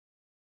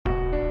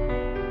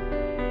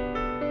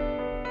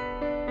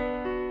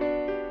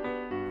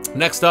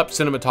Next up,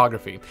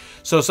 cinematography.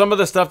 So some of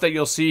the stuff that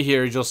you'll see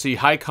here is you'll see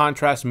high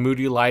contrast,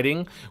 moody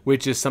lighting,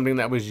 which is something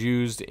that was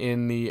used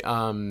in the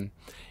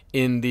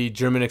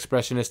German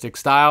expressionistic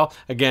style.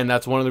 Again,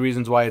 that's one of the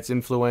reasons why it's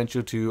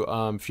influential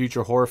to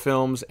future horror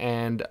films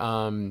and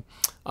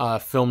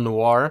film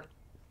noir.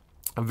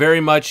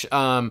 Very much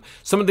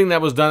something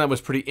that was done that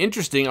was pretty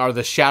interesting are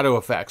the shadow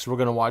effects. We're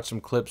going to watch some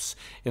clips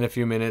in a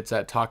few minutes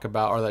that talk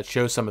about or that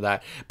show some of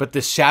that. But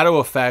the shadow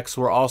effects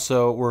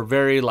were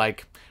very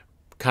like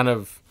kind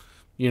of,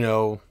 you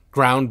know,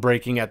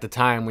 groundbreaking at the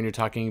time when you're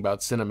talking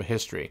about cinema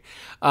history.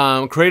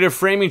 Creative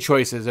framing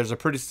choices. There's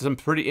some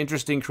pretty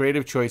interesting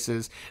creative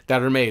choices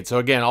that are made. So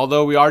again,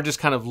 although we are just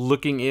kind of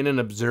looking in and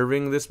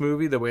observing this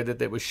movie, the way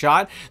that it was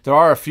shot, there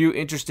are a few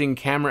interesting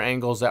camera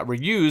angles that were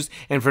used.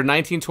 And for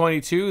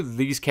 1922,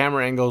 these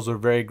camera angles were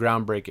very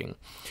groundbreaking.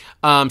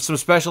 Some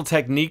special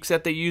techniques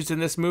that they used in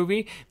this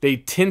movie. They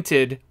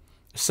tinted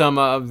some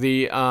of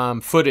the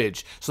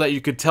footage so that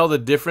you could tell the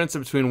difference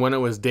between when it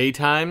was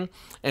daytime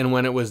and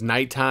when it was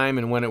nighttime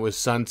and when it was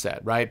sunset,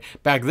 right?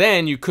 Back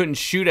then, you couldn't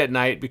shoot at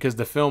night because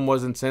the film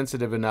wasn't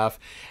sensitive enough,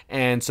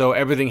 and so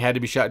everything had to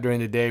be shot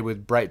during the day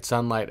with bright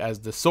sunlight as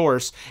the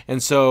source.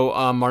 And so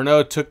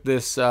Marneau took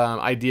this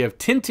idea of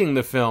tinting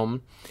the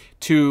film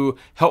to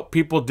help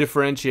people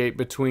differentiate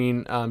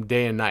between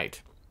day and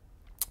night.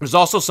 There's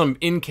also some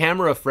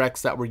in-camera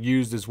effects that were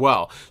used as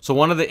well. So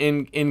one of the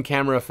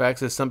in-camera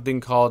effects is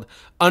something called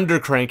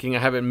undercranking. I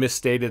have it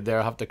misstated there.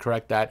 I'll have to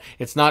correct that.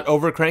 It's not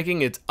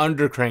overcranking, it's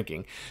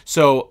undercranking.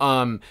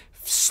 So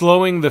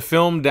slowing the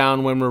film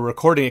down when we're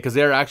recording it, because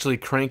they're actually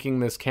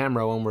cranking this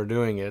camera when we're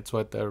doing it. It's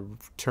what the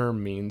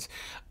term means.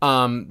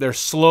 They're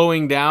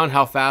slowing down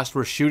how fast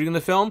we're shooting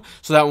the film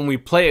so that when we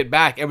play it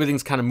back,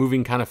 everything's kind of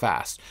moving kind of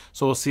fast.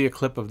 So we'll see a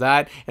clip of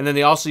that. And then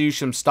they also use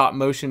some stop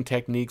motion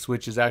techniques,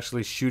 which is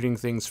actually shooting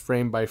things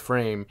frame by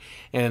frame.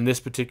 And in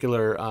this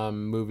particular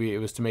movie, it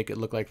was to make it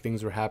look like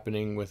things were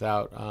happening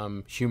without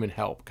human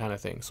help kind of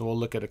thing. So we'll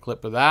look at a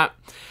clip of that.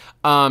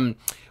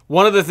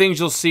 One of the things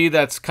you'll see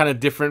that's kind of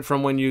different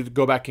from when you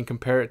go back and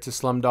compare it to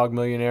Slumdog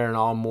Millionaire and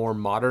all more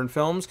modern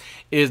films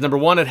is, number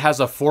one, it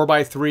has a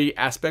 4:3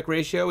 aspect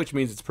ratio, which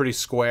means it's pretty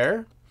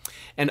square.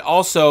 And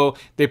also,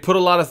 they put a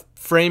lot of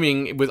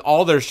framing with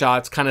all their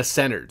shots kind of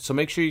centered. So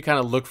make sure you kind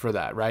of look for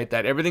that, right?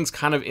 That everything's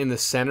kind of in the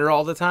center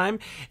all the time.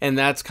 And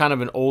that's kind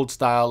of an old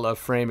style of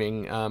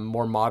framing.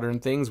 More modern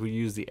things, we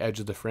use the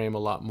edge of the frame a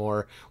lot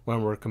more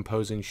when we're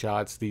composing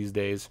shots these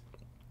days.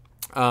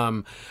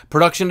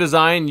 Production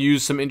design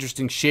used some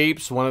interesting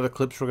shapes. One of the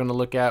clips we're going to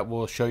look at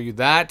will show you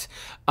that.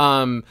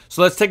 So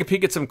let's take a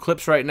peek at some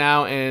clips right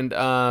now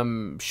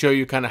and show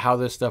you kind of how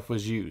this stuff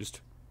was used.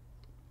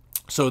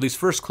 So these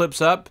first clips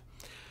up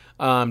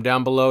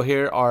down below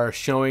here are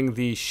showing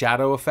the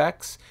shadow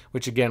effects,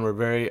 which again were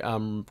very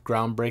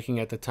groundbreaking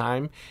at the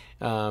time.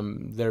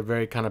 They're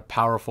very kind of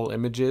powerful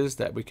images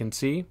that we can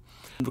see.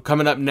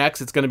 Coming up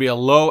next, it's going to be a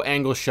low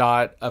angle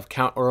shot of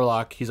Count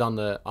Orlok. He's on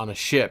a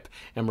ship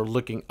and we're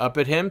looking up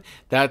at him.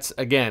 That's,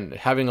 again,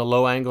 having a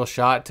low angle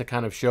shot to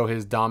kind of show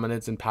his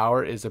dominance and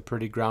power is a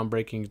pretty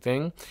groundbreaking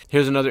thing.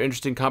 Here's another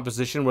interesting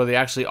composition where they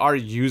actually are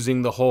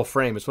using the whole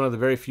frame. It's one of the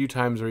very few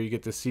times where you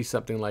get to see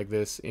something like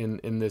this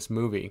in this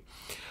movie.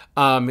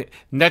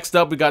 Next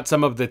up, we got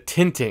some of the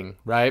tinting,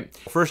 right?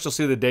 First, you'll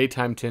see the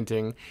daytime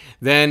tinting.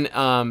 Then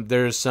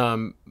there's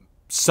some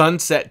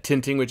sunset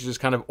tinting, which is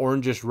kind of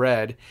orangish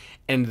red.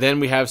 And then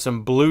we have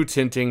some blue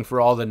tinting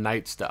for all the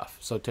night stuff.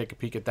 So take a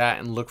peek at that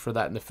and look for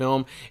that in the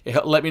film.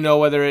 Let me know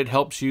whether it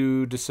helps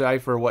you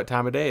decipher what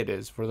time of day it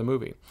is for the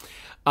movie.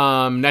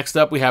 Next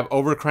up, we have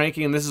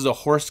overcranking. And this is a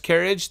horse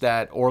carriage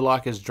that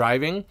Orlok is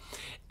driving.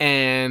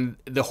 And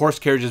the horse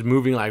carriage is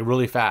moving like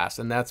really fast.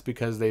 And that's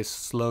because they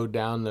slowed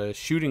down the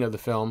shooting of the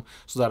film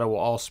so that it will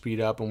all speed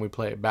up when we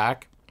play it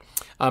back.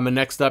 And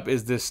next up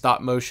is this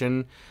stop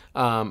motion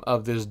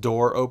of this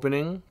door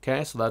opening.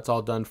 Okay, so that's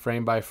all done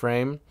frame by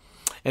frame.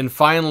 And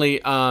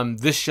finally,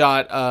 this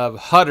shot of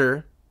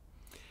Hutter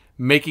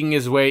making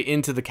his way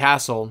into the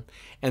castle.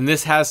 And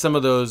this has some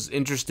of those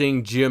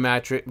interesting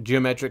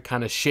geometric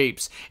kind of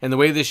shapes. And the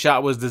way this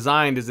shot was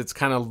designed is it's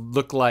kind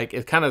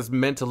of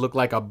meant to look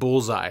like a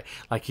bullseye,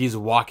 like he's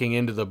walking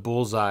into the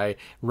bullseye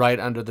right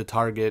under the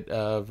target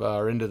of,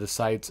 or into the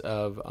sights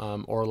of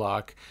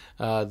Orlok,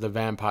 the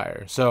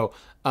vampire. So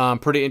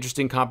pretty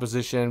interesting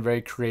composition,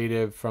 very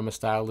creative from a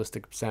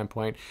stylistic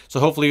standpoint. So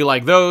hopefully you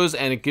like those,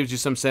 and it gives you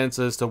some sense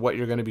as to what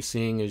you're going to be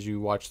seeing as you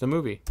watch the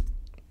movie.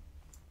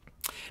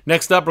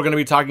 Next up, we're going to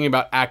be talking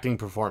about acting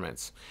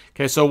performance.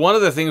 Okay, so one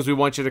of the things we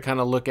want you to kind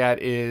of look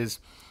at is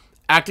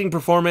acting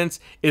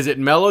performance. Is it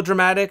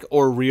melodramatic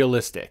or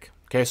realistic?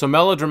 Okay, so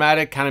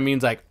melodramatic kind of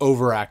means like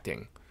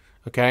overacting.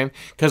 Okay,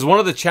 because one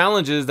of the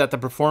challenges that the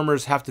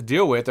performers have to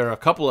deal with, or a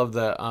couple of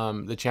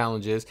the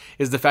challenges,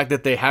 is the fact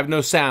that they have no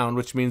sound,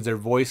 which means their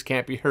voice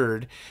can't be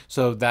heard.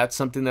 So that's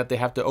something that they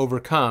have to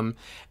overcome.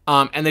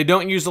 And they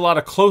don't use a lot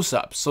of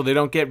close-ups, so they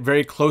don't get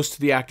very close to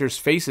the actors'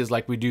 faces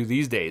like we do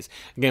these days.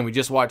 Again, we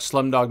just watched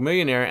Slumdog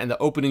Millionaire, and the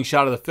opening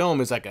shot of the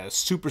film is like a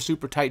super,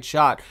 super tight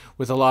shot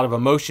with a lot of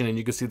emotion, and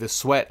you can see the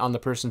sweat on the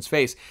person's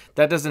face.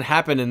 That doesn't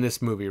happen in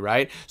this movie,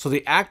 right? So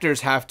the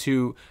actors have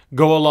to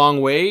go a long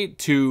way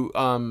to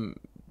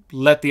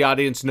let the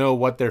audience know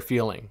what they're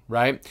feeling,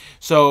 right?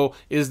 So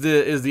is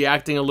the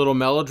acting a little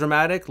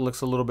melodramatic?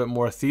 Looks a little bit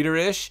more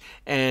theater-ish,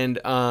 and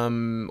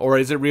or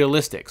is it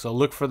realistic? So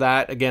look for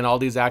that. Again, all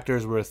these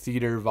actors were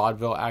theater,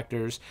 vaudeville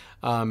actors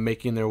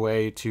making their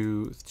way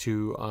to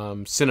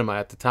cinema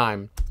at the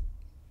time.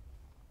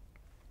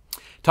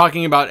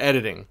 Talking about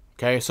editing,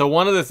 okay? So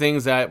one of the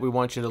things that we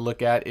want you to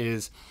look at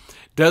is,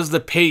 does the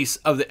pace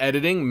of the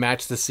editing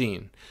match the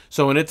scene?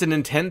 So when it's an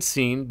intense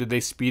scene, do they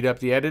speed up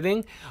the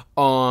editing?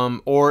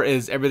 Or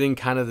is everything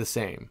kind of the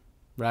same,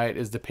 right?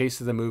 Is the pace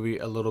of the movie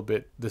a little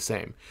bit the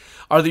same?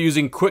 Are they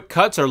using quick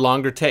cuts or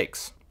longer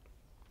takes?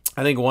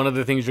 I think one of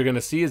the things you're going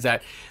to see is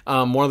that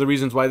one of the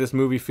reasons why this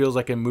movie feels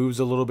like it moves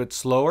a little bit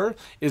slower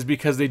is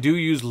because they do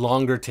use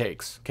longer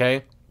takes,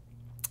 okay?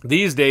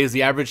 These days,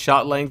 the average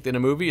shot length in a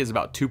movie is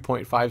about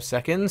 2.5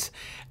 seconds.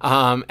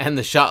 And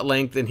the shot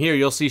length in here,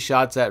 you'll see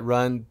shots that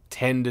run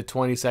 10 to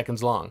 20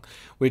 seconds long,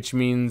 which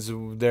means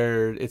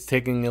it's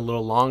taking a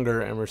little longer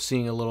and we're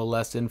seeing a little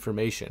less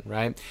information,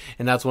 right?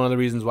 And that's one of the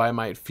reasons why it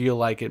might feel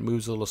like it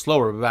moves a little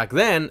slower. But back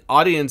then,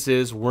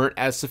 audiences weren't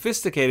as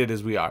sophisticated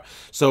as we are.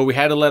 So we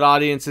had to let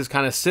audiences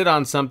kind of sit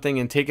on something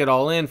and take it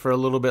all in for a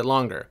little bit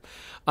longer.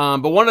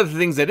 But one of the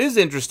things that is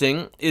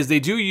interesting is they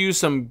do use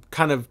some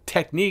kind of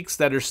techniques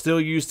that are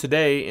still used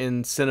today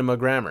in cinema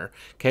grammar.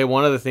 Okay,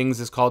 one of the things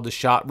is called the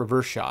shot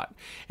reverse shot,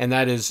 and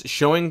that is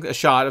showing a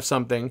shot of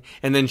something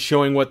and then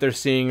showing what they're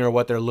seeing or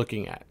what they're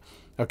looking at.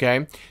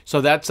 Okay,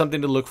 so that's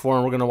something to look for,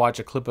 and we're going to watch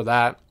a clip of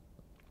that.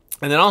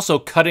 And then also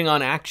cutting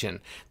on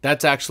action.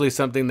 That's actually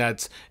something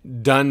that's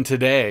done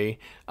today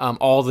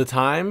all the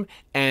time.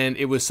 And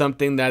it was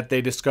something that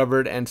they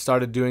discovered and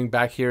started doing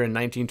back here in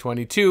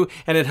 1922.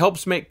 And it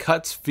helps make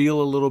cuts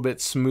feel a little bit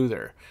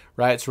smoother,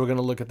 right? So we're going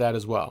to look at that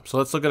as well. So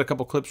let's look at a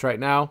couple clips right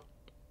now.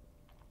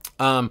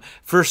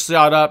 First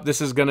shot up,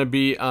 this is going to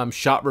be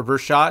shot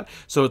reverse shot.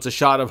 So it's a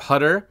shot of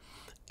Hutter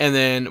and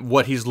then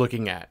what he's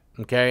looking at.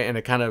 Okay, and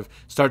it kind of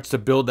starts to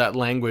build that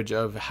language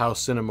of how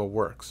cinema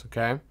works.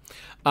 Okay,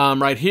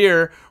 right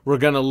here we're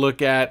going to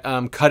look at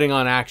cutting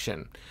on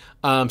action.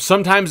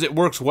 Sometimes it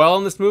works well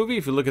in this movie.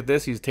 If you look at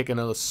this, he's taking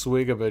a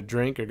swig of a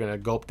drink, or going to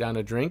gulp down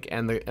a drink,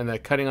 and the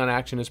cutting on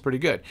action is pretty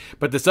good.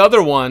 But this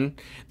other one,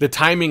 the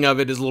timing of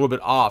it is a little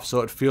bit off,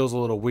 so it feels a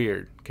little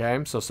weird.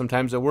 Okay, so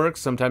sometimes it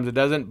works, sometimes it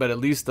doesn't, but at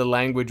least the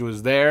language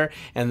was there,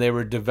 and they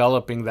were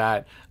developing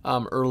that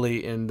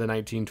early in the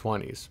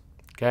 1920s.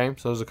 Okay,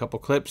 so there's a couple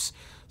clips.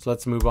 So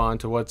let's move on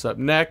to what's up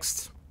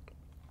next.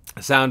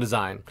 Sound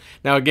design.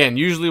 Now again,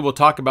 usually we'll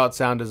talk about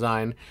sound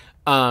design,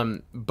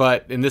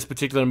 but in this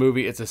particular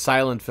movie, it's a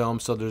silent film,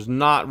 so there's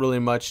not really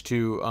much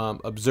to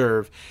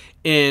observe.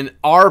 In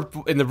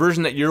the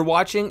version that you're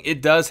watching,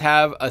 it does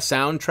have a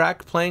soundtrack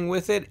playing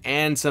with it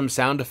and some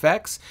sound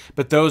effects,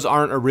 but those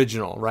aren't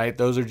original, right?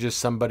 Those are just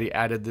somebody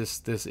added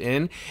this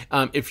in.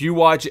 If you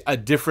watch a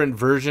different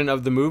version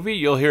of the movie,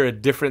 you'll hear a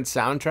different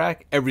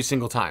soundtrack every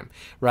single time,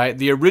 right?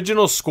 The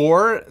original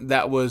score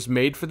that was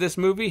made for this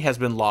movie has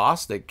been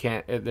lost.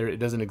 It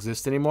doesn't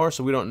exist anymore,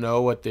 so we don't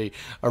know what the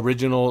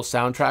original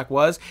soundtrack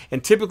was.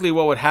 And typically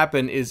what would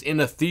happen is in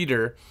a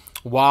theater,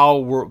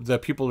 while the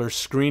people are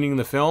screening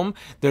the film,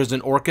 there's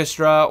an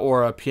orchestra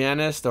or a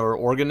pianist or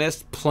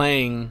organist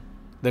playing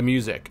the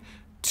music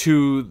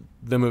to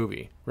the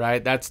movie,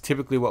 right? That's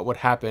typically what would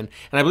happen.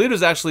 And I believe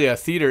there's actually a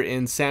theater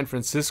in San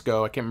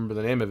Francisco, I can't remember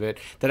the name of it,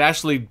 that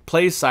actually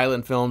plays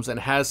silent films and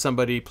has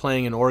somebody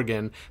playing an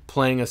organ,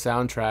 playing a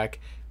soundtrack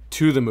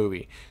to the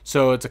movie.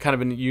 So it's a kind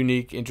of a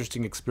unique,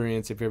 interesting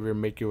experience if you ever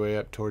make your way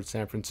up towards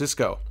San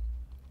Francisco.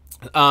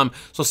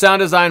 So sound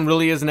design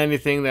really isn't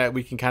anything that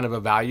we can kind of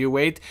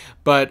evaluate,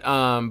 but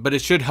it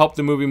should help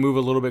the movie move a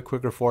little bit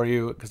quicker for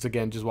you, because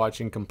again, just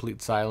watching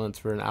complete silence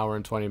for an hour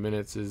and 20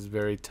 minutes is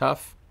very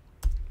tough.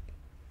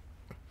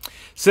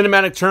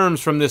 Cinematic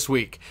terms from this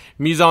week.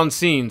 Mise en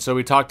scene. So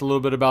we talked a little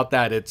bit about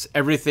that. It's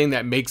everything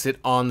that makes it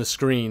on the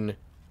screen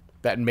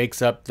that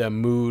makes up the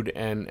mood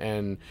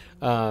and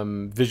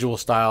visual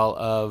style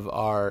of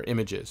our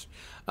images.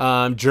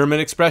 German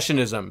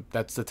expressionism,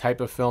 that's the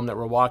type of film that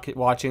we're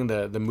watching,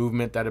 the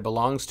movement that it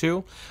belongs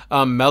to.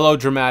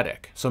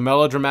 Melodramatic. So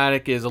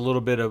melodramatic is a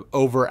little bit of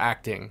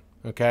overacting,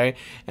 okay?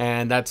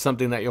 And that's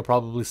something that you'll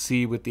probably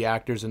see with the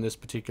actors in this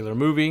particular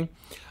movie.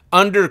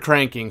 Under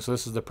cranking, so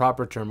this is the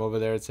proper term. Over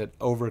there it said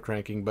over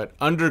cranking, but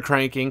under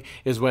cranking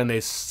is when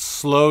they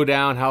slow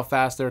down how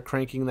fast they're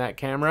cranking that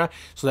camera,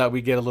 so that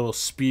we get a little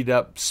speeded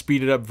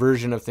up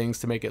version of things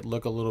to make it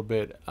look a little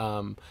bit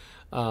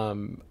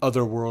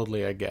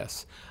otherworldly, I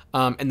guess.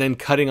 And then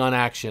cutting on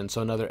action,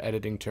 so another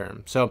editing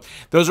term. So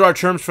those are our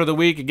terms for the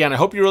week. Again, I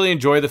hope you really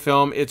enjoy the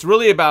film. It's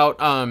really about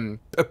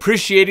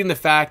appreciating the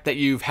fact that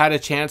you've had a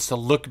chance to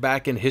look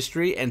back in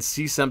history and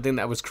see something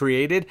that was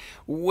created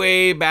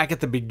way back at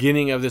the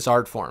beginning of this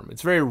art form.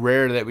 It's very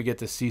rare that we get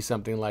to see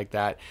something like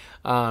that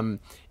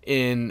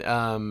in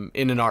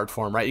an art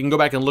form, right? You can go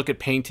back and look at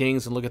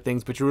paintings and look at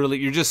things, but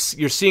you're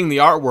seeing the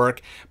artwork,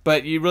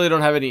 but you really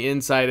don't have any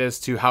insight as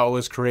to how it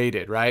was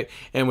created, right?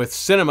 And with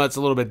cinema, it's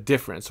a little bit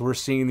different. So we're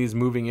seeing these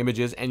moving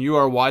images, and you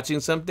are watching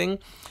something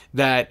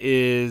that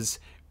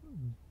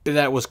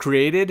was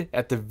created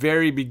at the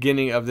very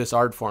beginning of this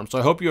art form. So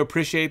I hope you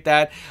appreciate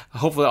that.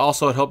 Hopefully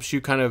also it helps you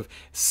kind of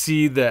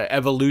see the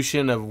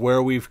evolution of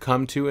where we've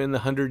come to in the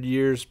 100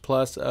 years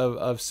plus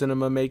of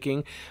cinema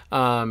making.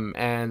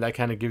 And that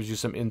kind of gives you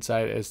some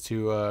insight as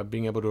to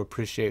being able to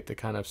appreciate the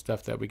kind of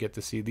stuff that we get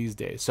to see these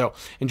days. So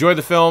enjoy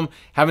the film.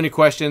 Have any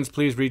questions,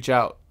 please reach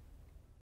out.